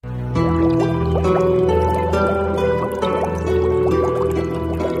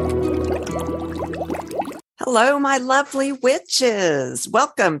Hello, my lovely witches.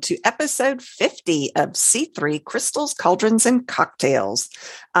 Welcome to episode 50 of C3 Crystals, Cauldrons, and Cocktails.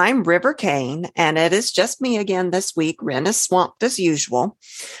 I'm River Kane, and it is just me again this week. Ren is swamped as usual.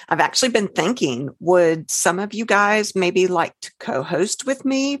 I've actually been thinking, would some of you guys maybe like to co-host with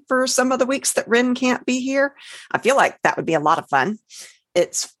me for some of the weeks that Ren can't be here? I feel like that would be a lot of fun.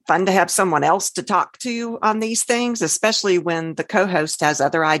 It's fun to have someone else to talk to on these things, especially when the co-host has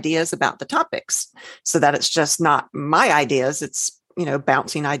other ideas about the topics, so that it's just not my ideas. It's,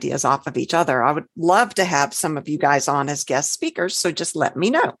 bouncing ideas off of each other. I would love to have some of you guys on as guest speakers, so just let me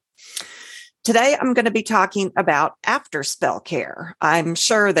know. Today, I'm going to be talking about after spell care. I'm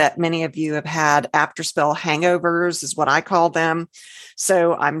sure that many of you have had after spell hangovers, is what I call them.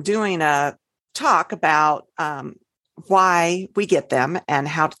 So I'm doing a talk about why we get them and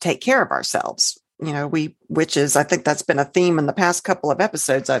how to take care of ourselves. We witches, I think that's been a theme in the past couple of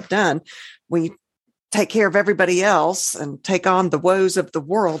episodes I've done. We take care of everybody else and take on the woes of the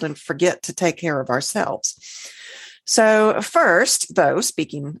world and forget to take care of ourselves. So first, though,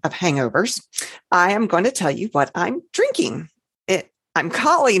 speaking of hangovers, I am going to tell you what I'm drinking. I'm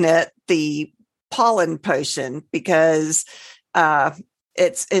calling it the pollen potion because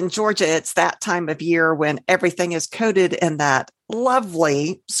it's in Georgia. It's that time of year when everything is coated in that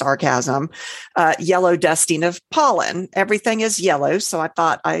lovely sarcasm, yellow dusting of pollen. Everything is yellow. So I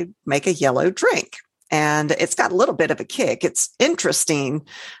thought I'd make a yellow drink, and it's got a little bit of a kick. It's interesting.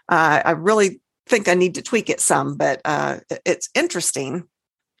 I really think I need to tweak it some, but it's interesting.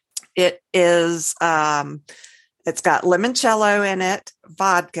 It is, it's got limoncello in it,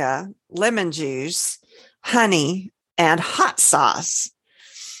 vodka, lemon juice, honey, and hot sauce.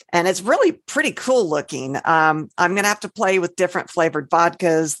 And it's really pretty cool looking. I'm going to have to play with different flavored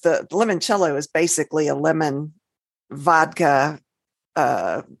vodkas. The limoncello is basically a lemon vodka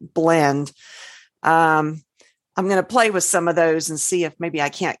blend. I'm going to play with some of those and see if maybe I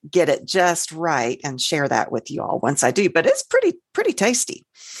can't get it just right and share that with you all once I do. But it's pretty tasty.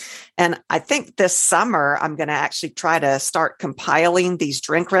 And I think this summer, I'm going to actually try to start compiling these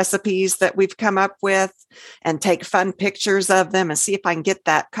drink recipes that we've come up with and take fun pictures of them and see if I can get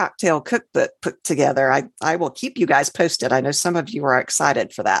that cocktail cookbook put together. I will keep you guys posted. I know some of you are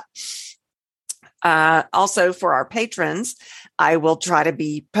excited for that. Also, for our patrons, I will try to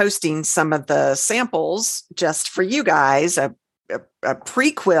be posting some of the samples just for you guys, a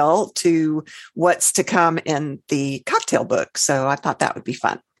prequel to what's to come in the cocktail book. So I thought that would be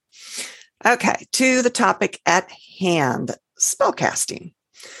fun. Okay, to the topic at hand, spell casting.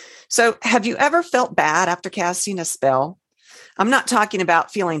 So have you ever felt bad after casting a spell? I'm not talking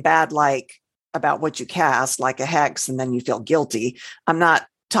about feeling bad about what you cast, like a hex, and then you feel guilty. I'm not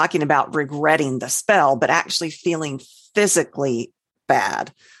talking about regretting the spell, but actually feeling physically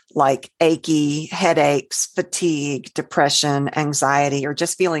bad, like achy, headaches, fatigue, depression, anxiety, or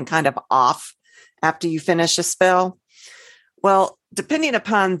just feeling kind of off after you finish a spell. Well, depending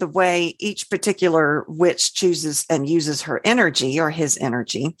upon the way each particular witch chooses and uses her energy or his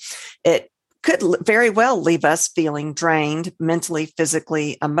energy, it could very well leave us feeling drained mentally,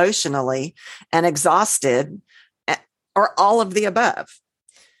 physically, emotionally, and exhausted, or all of the above.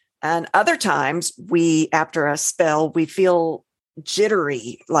 And other times after a spell, we feel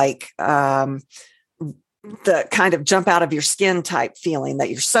jittery, like the kind of jump out of your skin type feeling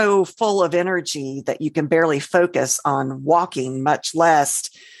that you're so full of energy that you can barely focus on walking, much less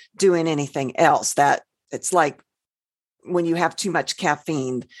doing anything else. That it's like when you have too much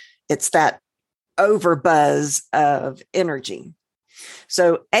caffeine, it's that overbuzz of energy.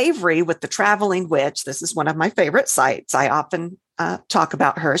 So Avery with the Traveling Witch, this is one of my favorite sites. I often talk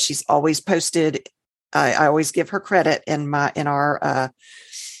about her. She's always posted. I always give her credit in our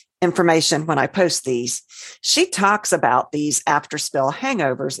information when I post these. She talks about these after spell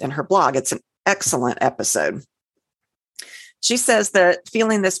hangovers in her blog. It's an excellent episode. She says that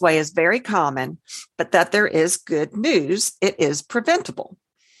feeling this way is very common, but that there is good news. It is preventable.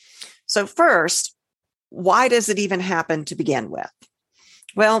 So first, why does it even happen to begin with?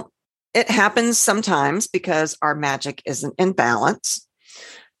 Well, it happens sometimes because our magic isn't in balance.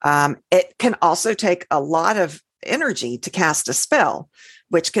 It can also take a lot of energy to cast a spell,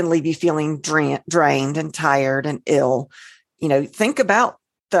 which can leave you feeling drained and tired and ill. Think about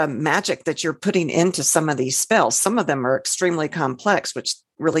the magic that you're putting into some of these spells. Some of them are extremely complex, which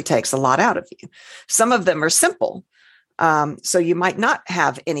really takes a lot out of you. Some of them are simple. So you might not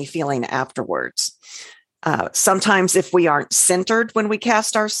have any feeling afterwards. Sometimes if we aren't centered when we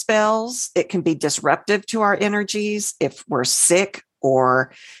cast our spells, it can be disruptive to our energies. If we're sick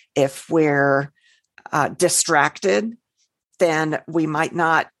or if we're distracted, then we might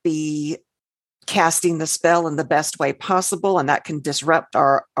not be casting the spell in the best way possible, and that can disrupt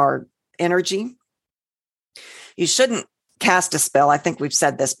our energy. You shouldn't cast a spell. I think we've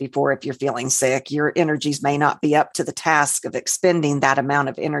said this before. If you're feeling sick, your energies may not be up to the task of expending that amount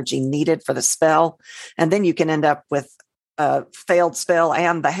of energy needed for the spell. And then you can end up with a failed spell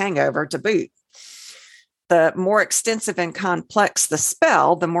and the hangover to boot. The more extensive and complex the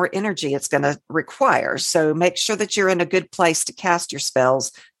spell, the more energy it's going to require. So make sure that you're in a good place to cast your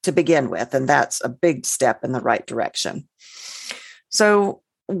spells to begin with. And that's a big step in the right direction. So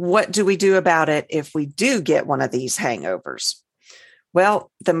what do we do about it if we do get one of these hangovers?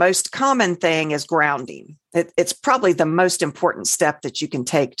 Well, the most common thing is grounding. It's probably the most important step that you can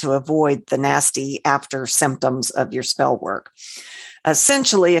take to avoid the nasty after symptoms of your spell work.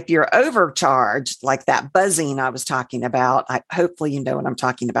 Essentially, if you're overcharged, like that buzzing I was talking about, hopefully you know what I'm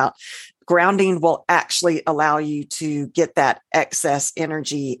talking about, grounding will actually allow you to get that excess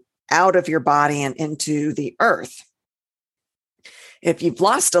energy out of your body and into the earth. If you've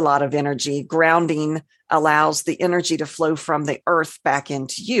lost a lot of energy, grounding allows the energy to flow from the earth back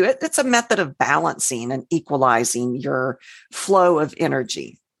into you. It's a method of balancing and equalizing your flow of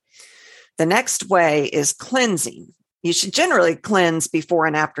energy. The next way is cleansing. You should generally cleanse before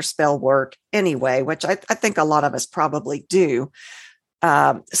and after spell work anyway, which I think a lot of us probably do.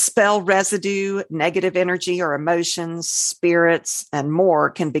 Spell residue, negative energy or emotions, spirits, and more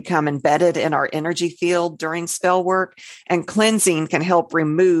can become embedded in our energy field during spell work, and cleansing can help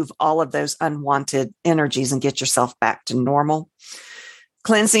remove all of those unwanted energies and get yourself back to normal.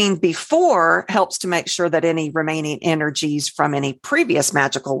 Cleansing before helps to make sure that any remaining energies from any previous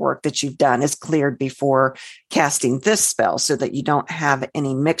magical work that you've done is cleared before casting this spell, so that you don't have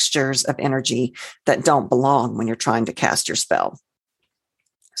any mixtures of energy that don't belong when you're trying to cast your spell.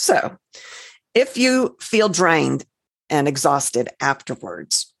 So if you feel drained and exhausted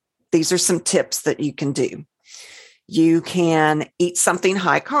afterwards, these are some tips that you can do. You can eat something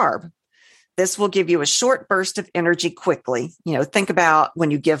high carb. This will give you a short burst of energy quickly. Think about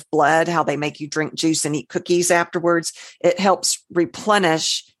when you give blood, how they make you drink juice and eat cookies afterwards. It helps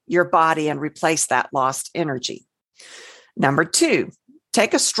replenish your body and replace that lost energy. Number 2,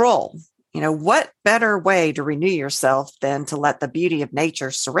 take a stroll. What better way to renew yourself than to let the beauty of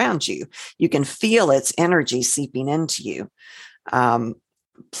nature surround you? You can feel its energy seeping into you.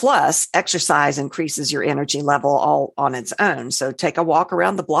 Plus, exercise increases your energy level all on its own. So take a walk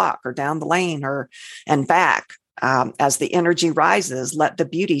around the block or down the lane and back. As the energy rises, let the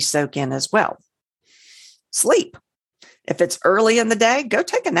beauty soak in as well. Sleep. If it's early in the day, go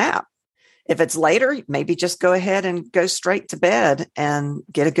take a nap. If it's later, maybe just go ahead and go straight to bed and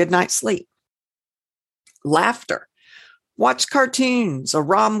get a good night's sleep. Laughter. Watch cartoons, a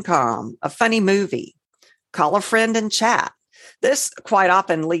rom-com, a funny movie. Call a friend and chat. This quite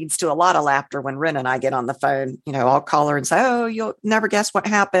often leads to a lot of laughter when Ren and I get on the phone. I'll call her and say, "Oh, you'll never guess what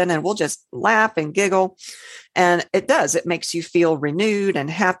happened." And we'll just laugh and giggle. And it does. It makes you feel renewed and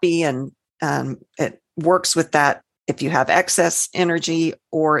happy. And it works with that. If you have excess energy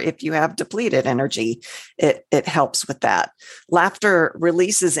or if you have depleted energy, it helps with that. Laughter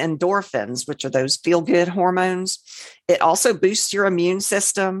releases endorphins, which are those feel-good hormones. It also boosts your immune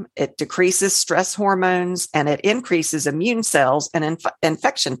system. It decreases stress hormones, and it increases immune cells and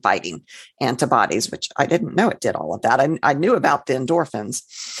infection-fighting antibodies, which I didn't know it did all of that. I knew about the endorphins.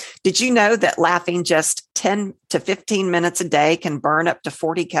 Did you know that laughing just 10 to 15 minutes a day can burn up to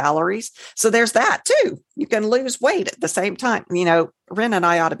 40 calories? So there's that too. You can lose weight at the same time. Ren and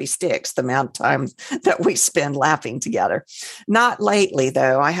I ought to be sticks, the amount of time that we spend laughing together. Not lately,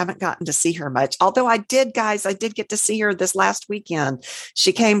 though. I haven't gotten to see her much. Although I did get to see her this last weekend.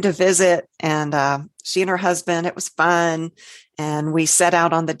 She came to visit, and she and her husband, it was fun. And we sat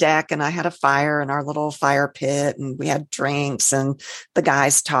out on the deck, and I had a fire in our little fire pit, and we had drinks, and the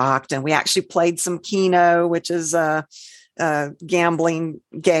guys talked, and we actually played some Keno, which is a gambling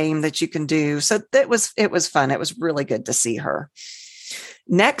game that you can do. So it was fun. It was really good to see her.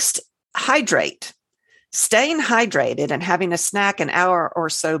 Next, hydrate. Staying hydrated and having a snack an hour or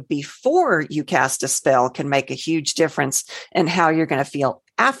so before you cast a spell can make a huge difference in how you're going to feel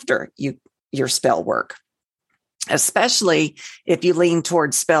after your spell work, especially if you lean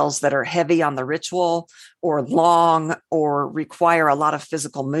towards spells that are heavy on the ritual or long or require a lot of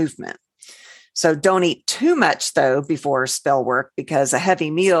physical movement. So don't eat too much, though, before spell work, because a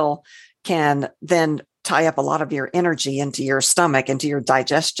heavy meal can then tie up a lot of your energy into your stomach, into your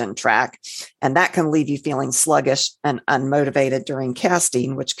digestion tract, and that can leave you feeling sluggish and unmotivated during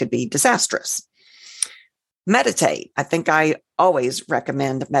casting, which could be disastrous. Meditate. I think I always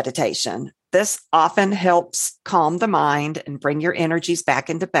recommend meditation. This often helps calm the mind and bring your energies back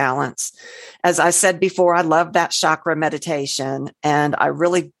into balance. As I said before, I love that chakra meditation, and I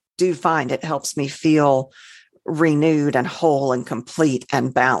really do find it helps me feel renewed and whole and complete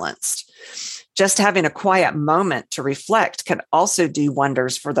and balanced. Just having a quiet moment to reflect can also do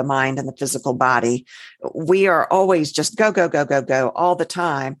wonders for the mind and the physical body. We are always just go, go, go, go, go all the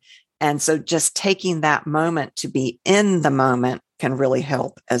time. And so just taking that moment to be in the moment can really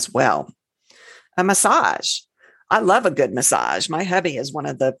help as well. A massage. I love a good massage. My hubby is one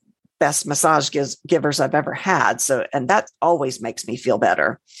of the best massage givers I've ever had. And that always makes me feel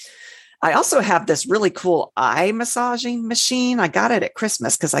better. I also have this really cool eye massaging machine. I got it at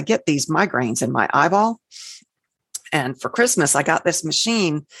Christmas because I get these migraines in my eyeball. And for Christmas, I got this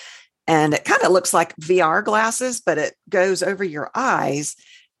machine, and it kind of looks like VR glasses, but it goes over your eyes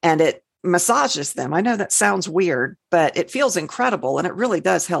and it massages them. I know that sounds weird, but it feels incredible. And it really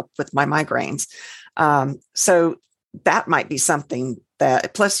does help with my migraines. So that might be something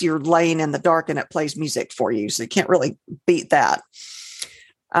that, plus you're laying in the dark and it plays music for you. So you can't really beat that.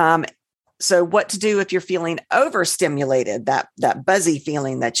 So what to do if you're feeling overstimulated, that buzzy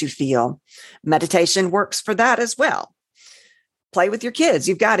feeling that you feel? Meditation works for that as well. Play with your kids.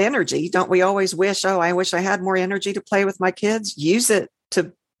 You've got energy. Don't we always wish, I wish I had more energy to play with my kids? Use it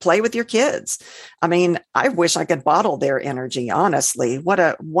to play with your kids. I mean, I wish I could bottle their energy, honestly. What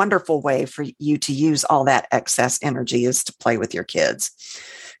a wonderful way for you to use all that excess energy is to play with your kids.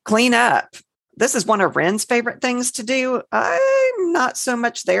 Clean up. This is one of Ren's favorite things to do. I'm not so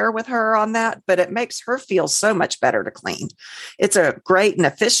much there with her on that, but it makes her feel so much better to clean. It's a great and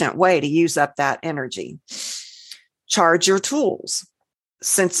efficient way to use up that energy. Charge your tools.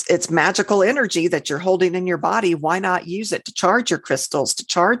 Since it's magical energy that you're holding in your body, why not use it to charge your crystals, to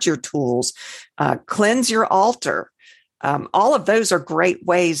charge your tools, cleanse your altar? All of those are great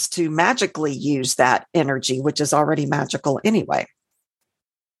ways to magically use that energy, which is already magical anyway.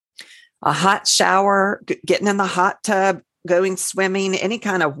 A hot shower, getting in the hot tub, going swimming, any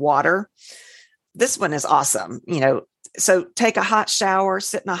kind of water. This one is awesome. So take a hot shower,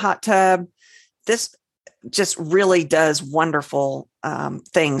 sit in a hot tub. This just really does wonderful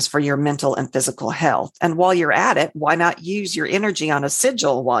things for your mental and physical health. And while you're at it, why not use your energy on a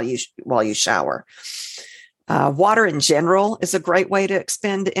sigil while you shower? Water in general is a great way to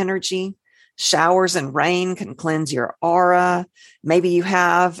expend energy. Showers and rain can cleanse your aura. Maybe you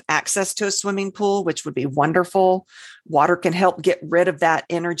have access to a swimming pool, which would be wonderful. Water can help get rid of that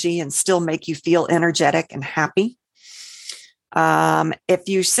energy and still make you feel energetic and happy. If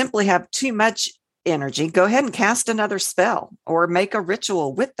you simply have too much energy, go ahead and cast another spell or make a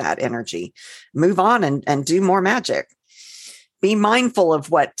ritual with that energy. Move on and do more magic. Be mindful of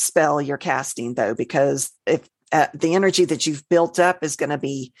what spell you're casting, though, because if the energy that you've built up is going to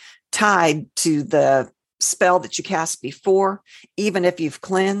be tied to the spell that you cast before, even if you've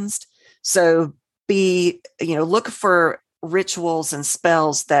cleansed. So look for rituals and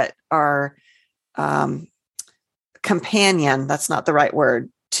spells that are companion, that's not the right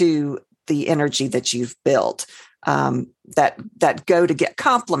word, to the energy that you've built, that go to get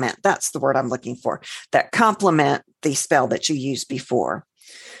complement. That's the word I'm looking for, that complement the spell that you used before.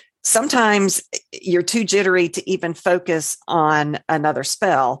 Sometimes you're too jittery to even focus on another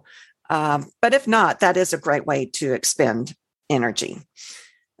spell. But if not, that is a great way to expend energy.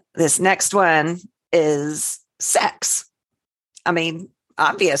 This next one is sex. I mean,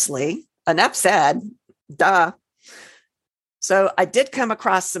 obviously, enough said, duh. So I did come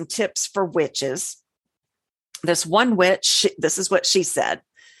across some tips for witches. This one witch, this is what she said.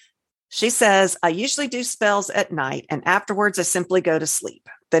 She says, I usually do spells at night, and afterwards I simply go to sleep.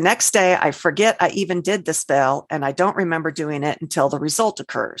 The next day, I forget I even did the spell, and I don't remember doing it until the result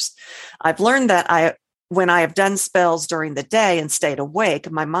occurs. I've learned that when I have done spells during the day and stayed awake,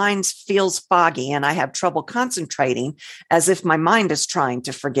 my mind feels foggy and I have trouble concentrating as if my mind is trying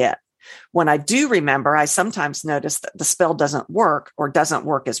to forget. When I do remember, I sometimes notice that the spell doesn't work or doesn't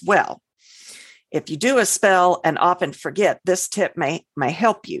work as well. If you do a spell and often forget, this tip may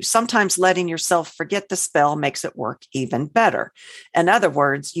help you. Sometimes letting yourself forget the spell makes it work even better. In other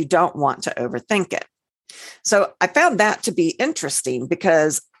words, you don't want to overthink it. So I found that to be interesting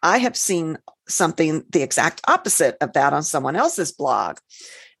because I have seen something the exact opposite of that on someone else's blog.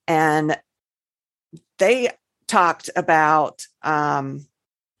 And they talked about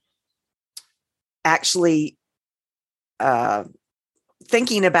actually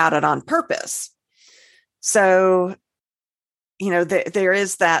thinking about it on purpose. So, there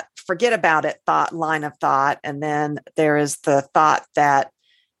is that forget about it line of thought. And then there is the thought that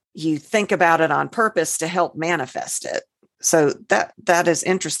you think about it on purpose to help manifest it. So that is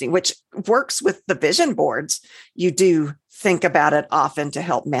interesting, which works with the vision boards. You do think about it often to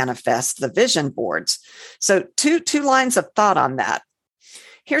help manifest the vision boards. So two lines of thought on that.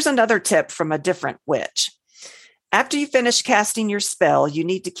 Here's another tip from a different witch. After you finish casting your spell, you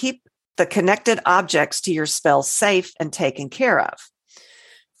need to keep the connected objects to your spell safe and taken care of.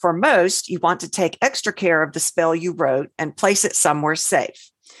 For most, you want to take extra care of the spell you wrote and place it somewhere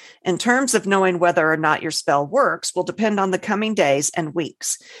safe. In terms of knowing whether or not your spell works will depend on the coming days and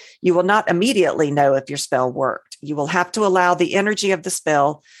weeks. You will not immediately know if your spell worked. You will have to allow the energy of the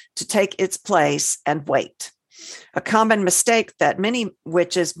spell to take its place and wait. A common mistake that many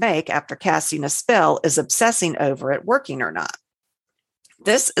witches make after casting a spell is obsessing over it working or not.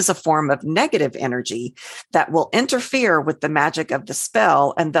 This is a form of negative energy that will interfere with the magic of the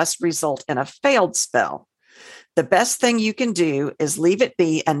spell and thus result in a failed spell. The best thing you can do is leave it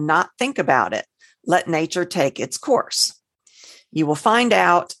be and not think about it. Let nature take its course. You will find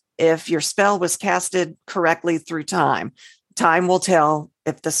out if your spell was casted correctly through time. Time will tell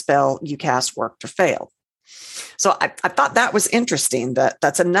if the spell you cast worked or failed. So I thought that was interesting.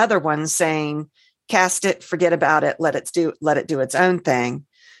 That's another one saying, cast it, forget about it, let it do its own thing,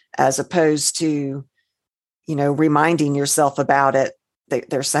 as opposed to, reminding yourself about it.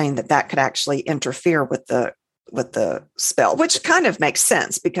 They're saying that could actually interfere with the spell, which kind of makes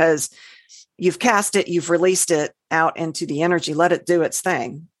sense because you've cast it, you've released it out into the energy, let it do its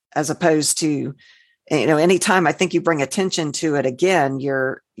thing, as opposed to, anytime I think you bring attention to it again,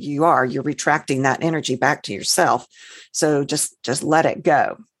 you're retracting that energy back to yourself. So just let it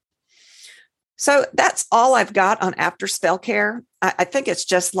go. So that's all I've got on after spell care. I think it's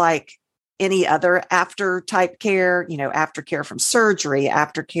just like any other after type care, after care from surgery,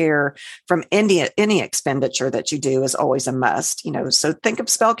 after care from any expenditure that you do is always a must, so think of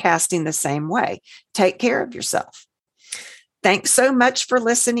spell casting the same way. Take care of yourself. Thanks so much for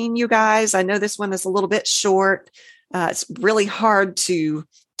listening, you guys. I know this one is a little bit short. It's really hard to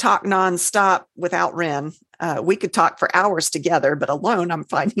talk nonstop without Ren. We could talk for hours together, but alone, I'm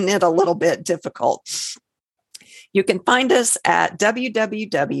finding it a little bit difficult. You can find us at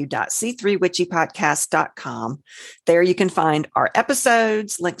www.c3witchypodcast.com. There you can find our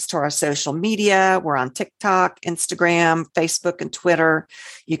episodes, links to our social media. We're on TikTok, Instagram, Facebook, and Twitter.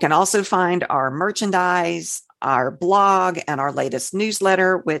 You can also find our merchandise, our blog, and our latest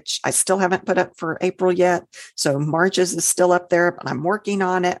newsletter, which I still haven't put up for April yet. So March's is still up there, but I'm working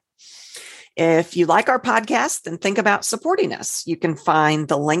on it. If you like our podcast, then think about supporting us. You can find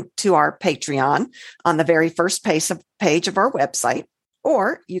the link to our Patreon on the very first page of our website,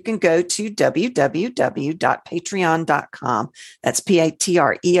 or you can go to www.patreon.com. That's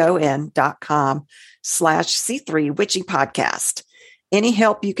patreon.com/C3 Witchy Podcast. Any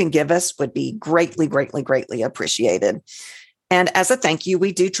help you can give us would be greatly, greatly, greatly appreciated. And as a thank you,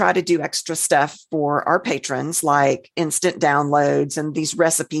 we do try to do extra stuff for our patrons, like instant downloads and these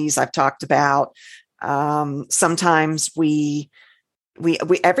recipes I've talked about. Sometimes we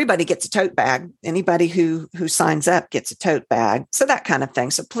everybody gets a tote bag. Anybody who signs up gets a tote bag. So that kind of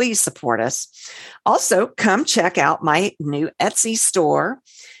thing. So please support us. Also, come check out my new Etsy store.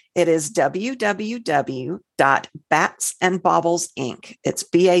 It is www.batsandbaubles Inc. It's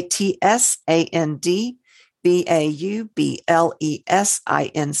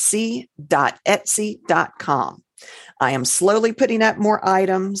BATSANDBAUBLESINC.etsy.com. I am slowly putting up more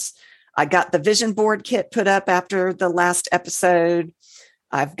items. I got the vision board kit put up after the last episode.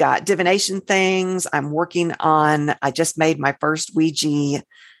 I've got divination things. I'm working on, I just made my first Ouija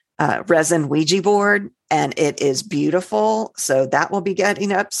resin Ouija board, and it is beautiful. So that will be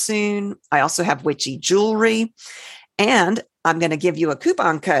getting up soon. I also have witchy jewelry, and I'm going to give you a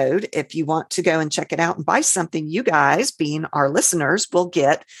coupon code if you want to go and check it out and buy something. You guys, being our listeners, will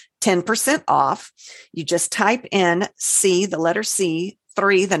get 10% off. You just type in C, the letter C,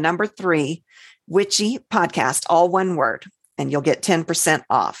 3, the number 3, Witchy Podcast, all one word, and you'll get 10%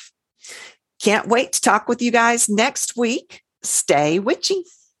 off. Can't wait to talk with you guys next week. Stay witchy.